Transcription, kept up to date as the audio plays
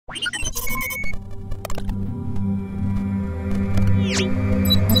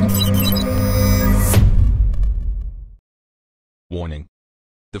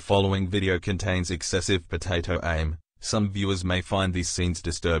following video contains excessive potato aim. Some viewers may find these scenes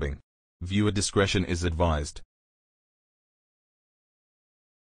disturbing. Viewer discretion is advised.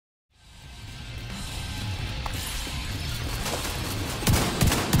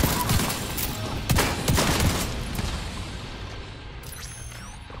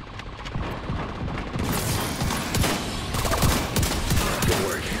 Good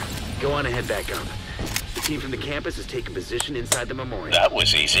work. Go on and head back up. The team from the campus has taken position inside the memorial. That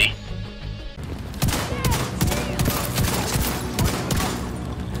was easy.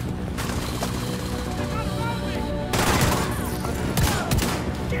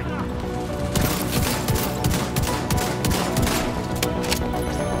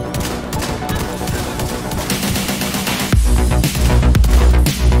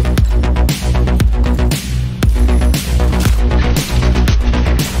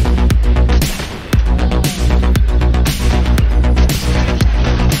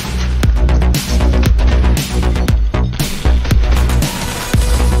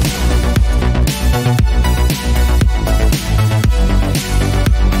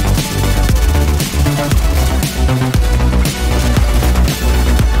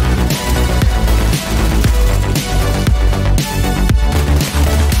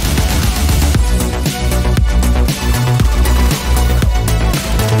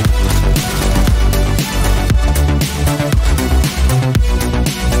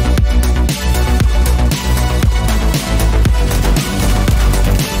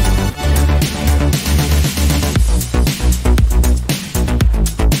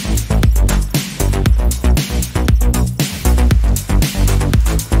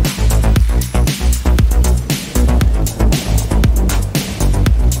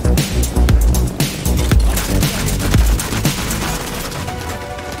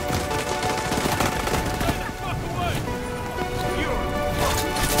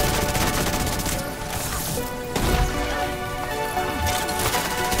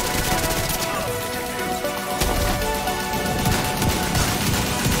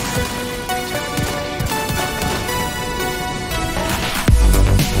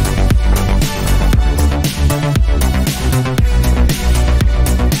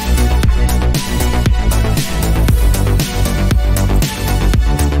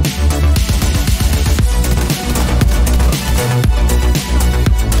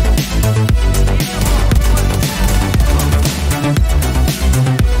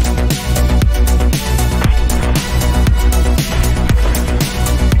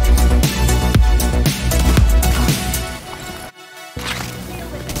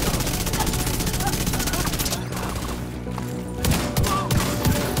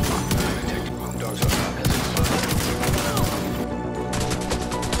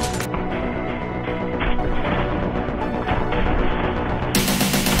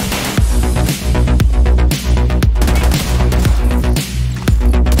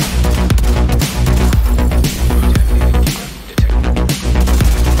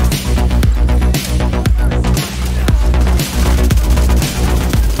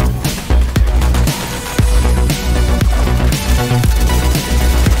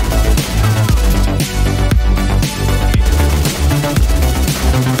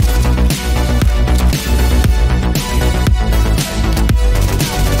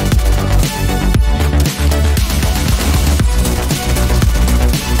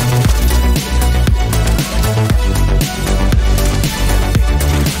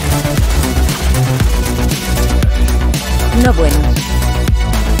 No bueno.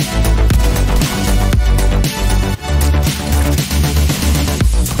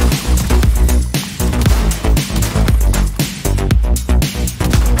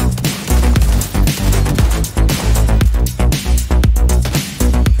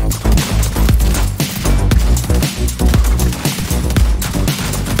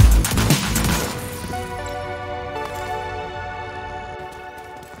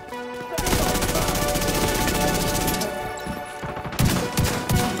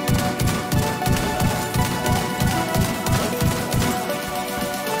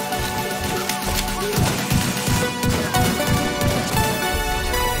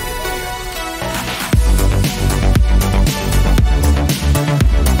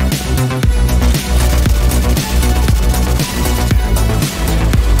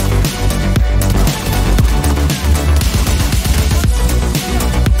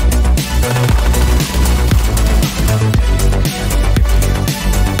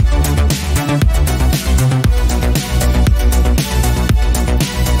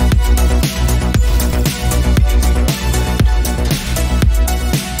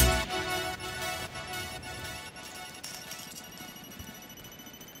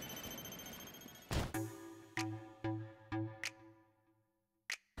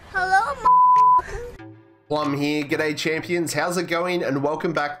 Plum here, g'day champions, how's it going, and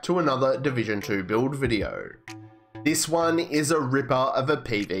welcome back to another Division 2 build video. This one is a ripper of a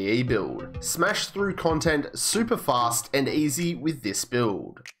PVE build. Smash through content super fast and easy with this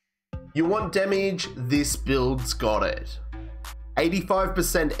build. You want damage? This build's got it.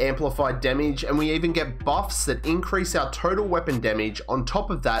 85% amplified damage, and we even get buffs that increase our total weapon damage on top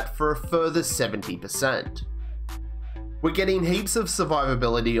of that for a further 70%. We're getting heaps of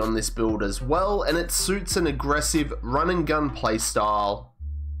survivability on this build as well, and it suits an aggressive run and gun playstyle.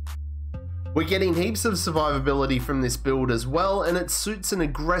 We're getting heaps of survivability from this build as well, and it suits an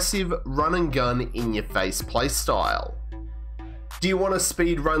aggressive run and gun in your face playstyle. Do you want to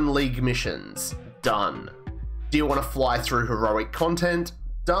speedrun league missions? Done. Do you want to fly through heroic content?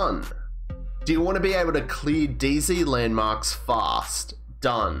 Done. Do you want to be able to clear DZ landmarks fast?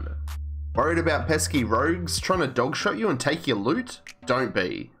 Done. Worried about pesky rogues trying to dogshot you and take your loot? Don't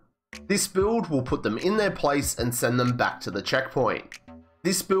be. This build will put them in their place and send them back to the checkpoint.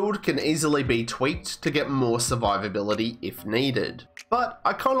 This build can easily be tweaked to get more survivability if needed, but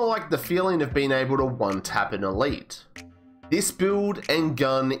I kinda like the feeling of being able to one-tap an elite. This build and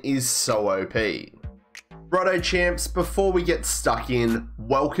gun is so OP. Righto champs, before we get stuck in,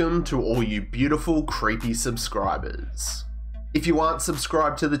 welcome to all you beautiful creepy subscribers. If you aren't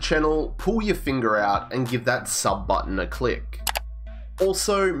subscribed to the channel, pull your finger out and give that sub button a click.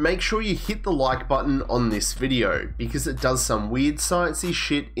 Also, make sure you hit the like button on this video because it does some weird sciencey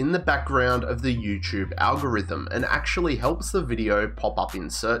shit in the background of the YouTube algorithm and actually helps the video pop up in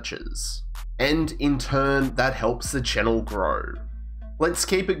searches. And in turn, that helps the channel grow. Let's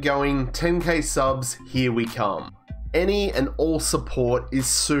keep it going, 10k subs, here we come. Any and all support is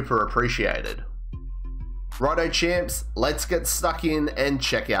super appreciated. Righto champs, let's get stuck in and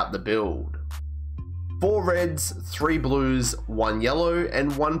check out the build. 4 reds, 3 blues, 1 yellow,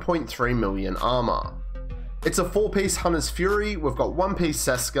 and 1.3 million armor. It's a 4-piece Hunter's Fury, we've got 1-piece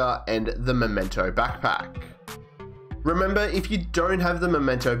Seska and the Memento backpack. Remember, if you don't have the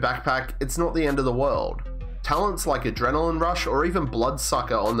Memento backpack, it's not the end of the world. Talents like Adrenaline Rush or even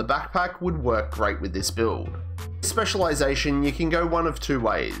Bloodsucker on the backpack would work great with this build. Specialization, you can go one of 2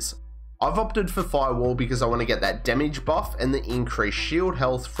 ways. I've opted for Firewall because I want to get that damage buff and the increased shield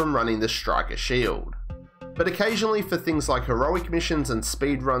health from running the Striker Shield. But occasionally for things like heroic missions and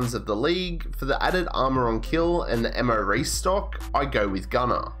speed runs of the League, for the added armor on kill and the ammo restock, I go with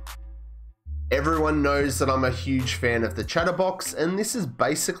Gunner. Everyone knows that I'm a huge fan of the Chatterbox, and this is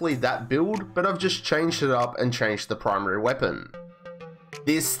basically that build, but I've just changed it up and changed the primary weapon.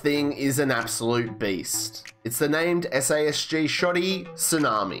 This thing is an absolute beast. It's the named SASG SHOTTY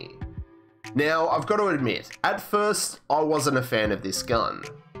TSUNAMI. Now, I've got to admit, at first, I wasn't a fan of this gun.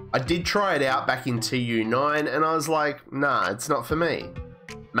 I did try it out back in TU9 and I was like, nah, it's not for me.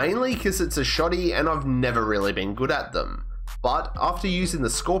 Mainly because it's a shotty and I've never really been good at them. But after using the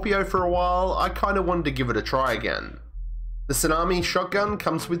Scorpio for a while, I kinda wanted to give it a try again. The TSUNAMI shotgun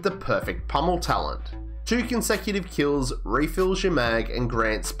comes with the perfect pummel talent. 2 consecutive kills refills your mag and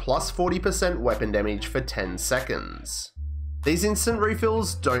grants plus 40% weapon damage for 10 seconds. These instant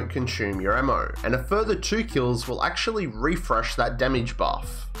refills don't consume your ammo, and a further 2 kills will actually refresh that damage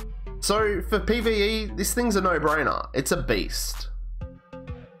buff. So for PvE, this thing's a no-brainer, it's a beast.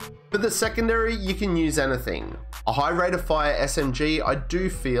 For the secondary, you can use anything. A high rate of fire SMG I do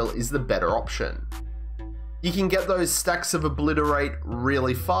feel is the better option. You can get those stacks of Obliterate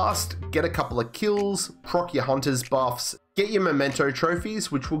really fast, get a couple of kills, proc your Hunter's buffs, get your Memento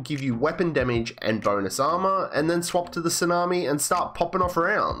trophies which will give you weapon damage and bonus armor, and then swap to the TSUNAMI and start popping off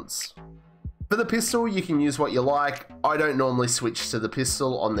rounds. For the pistol, you can use what you like. I don't normally switch to the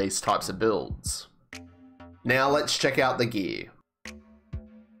pistol on these types of builds. Now let's check out the gear.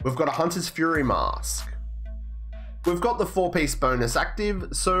 We've got a Hunter's Fury mask. We've got the 4-piece bonus active,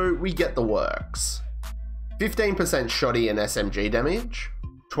 so we get the works. 15% shotty and SMG damage,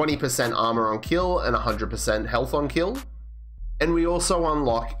 20% armor on kill and 100% health on kill, and we also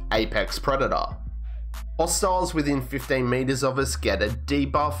unlock Apex Predator. Hostiles within 15 meters of us get a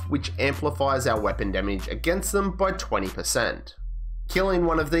debuff which amplifies our weapon damage against them by 20%. Killing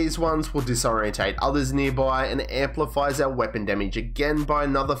one of these ones will disorientate others nearby and amplifies our weapon damage again by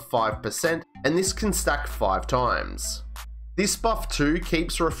another 5%, and this can stack 5 times. This buff too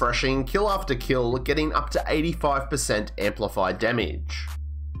keeps refreshing kill after kill, getting up to 85% amplified damage.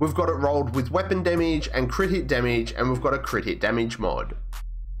 We've got it rolled with weapon damage and crit hit damage, and we've got a crit hit damage mod.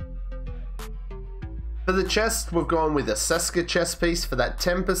 For the chest, we've gone with a Seska chest piece for that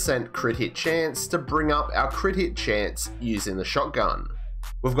 10% crit hit chance to bring up our crit hit chance using the shotgun.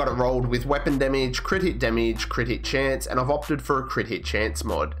 We've got it rolled with weapon damage, crit hit chance, and I've opted for a crit hit chance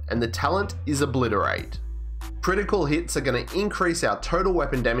mod, and the talent is Obliterate. Critical hits are going to increase our total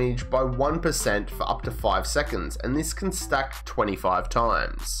weapon damage by 1% for up to 5 seconds, and this can stack 25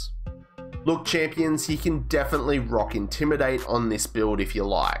 times. Look champions, you can definitely rock Intimidate on this build if you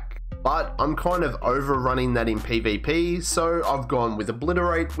like, but I'm kind of overrunning that in PvP, so I've gone with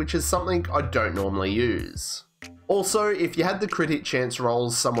Obliterate, which is something I don't normally use. Also, if you had the crit hit chance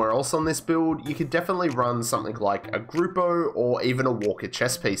rolls somewhere else on this build, you could definitely run something like a Gruppo or even a Walker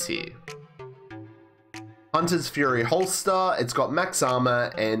chest piece here. Hunter's Fury holster, it's got max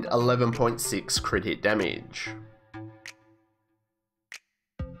armor and 11.6 crit hit damage.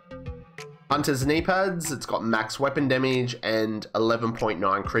 Hunter's knee pads, it's got max weapon damage and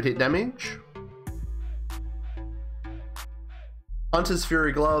 11.9 crit hit damage. Hunter's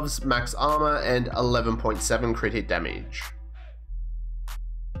Fury gloves, max armor and 11.7 crit hit damage.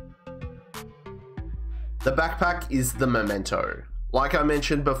 The backpack is the memento. Like I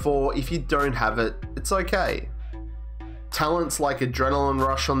mentioned before, if you don't have it, it's okay. Talents like Adrenaline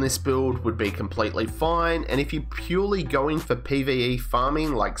Rush on this build would be completely fine, and if you're purely going for PvE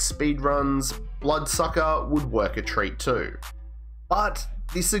farming like speedruns, Bloodsucker would work a treat too. But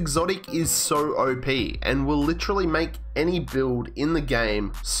this exotic is so OP and will literally make any build in the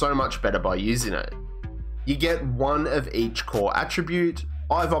game so much better by using it. You get one of each core attribute,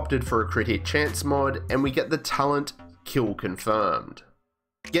 I've opted for a crit hit chance mod, and we get the talent Kill Confirmed.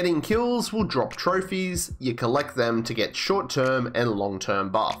 Getting kills will drop trophies, you collect them to get short-term and long-term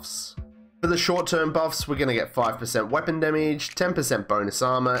buffs. For the short-term buffs, we're going to get 5% weapon damage, 10% bonus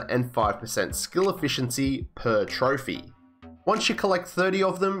armor, and 5% skill efficiency per trophy. Once you collect 30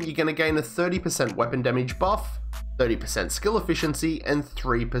 of them, you're going to gain a 30% weapon damage buff, 30% skill efficiency, and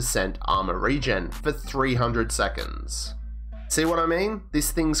 3% armor regen for 300 seconds. See what I mean?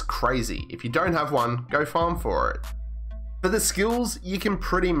 This thing's crazy. If you don't have one, go farm for it. For the skills, you can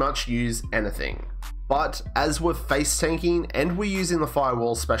pretty much use anything. But as we're face tanking and we're using the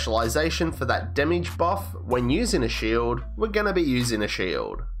firewall specialization for that damage buff, when using a shield, we're going to be using a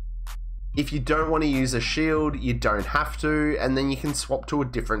shield. If you don't want to use a shield, you don't have to, and then you can swap to a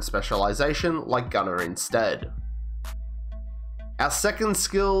different specialization like Gunner instead. Our second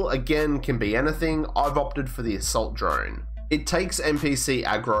skill, again, can be anything. I've opted for the Assault Drone. It takes NPC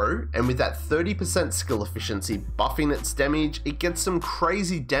aggro, and with that 30% skill efficiency buffing its damage, it gets some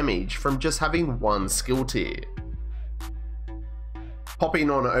crazy damage from just having one skill tier.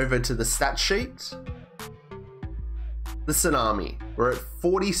 Popping on over to the stat sheet. The TSUNAMI, we're at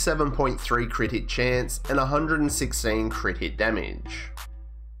 47.3 crit hit chance and 116 crit hit damage.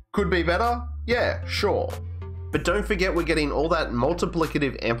 Could be better? Yeah, sure. But don't forget we're getting all that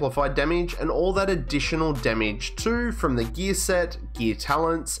multiplicative amplified damage and all that additional damage too from the gear set, gear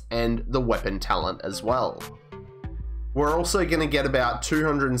talents, and the weapon talent as well. We're also going to get about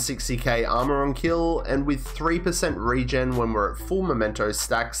 260k armor on kill, and with 3% regen when we're at full memento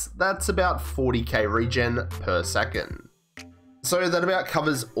stacks, that's about 40k regen per second. So that about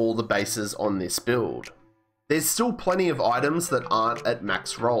covers all the bases on this build. There's still plenty of items that aren't at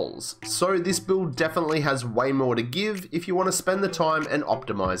max rolls, so this build definitely has way more to give if you want to spend the time and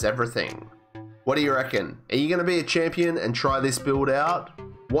optimize everything. What do you reckon? Are you going to be a champion and try this build out?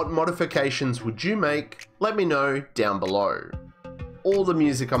 What modifications would you make? Let me know down below. All the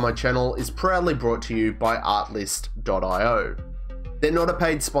music on my channel is proudly brought to you by artlist.io. They're not a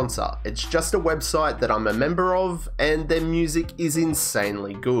paid sponsor, it's just a website that I'm a member of, and their music is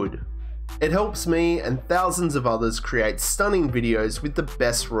insanely good. It helps me and thousands of others create stunning videos with the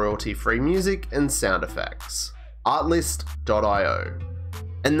best royalty-free music and sound effects. Artlist.io.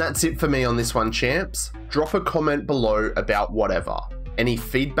 And that's it for me on this one, champs. Drop a comment below about whatever. Any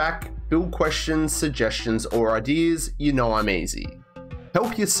feedback, build questions, suggestions, or ideas, you know I'm easy.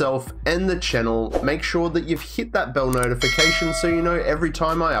 Help yourself and the channel. Make sure that you've hit that bell notification so you know every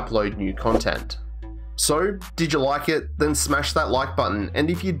time I upload new content. So, did you like it? Then smash that like button, and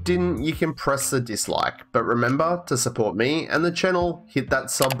if you didn't, you can press the dislike. But remember, to support me and the channel, hit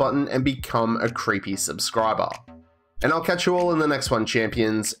that sub button and become a creepy subscriber. And I'll catch you all in the next one,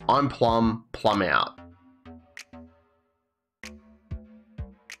 champions. I'm Plum out.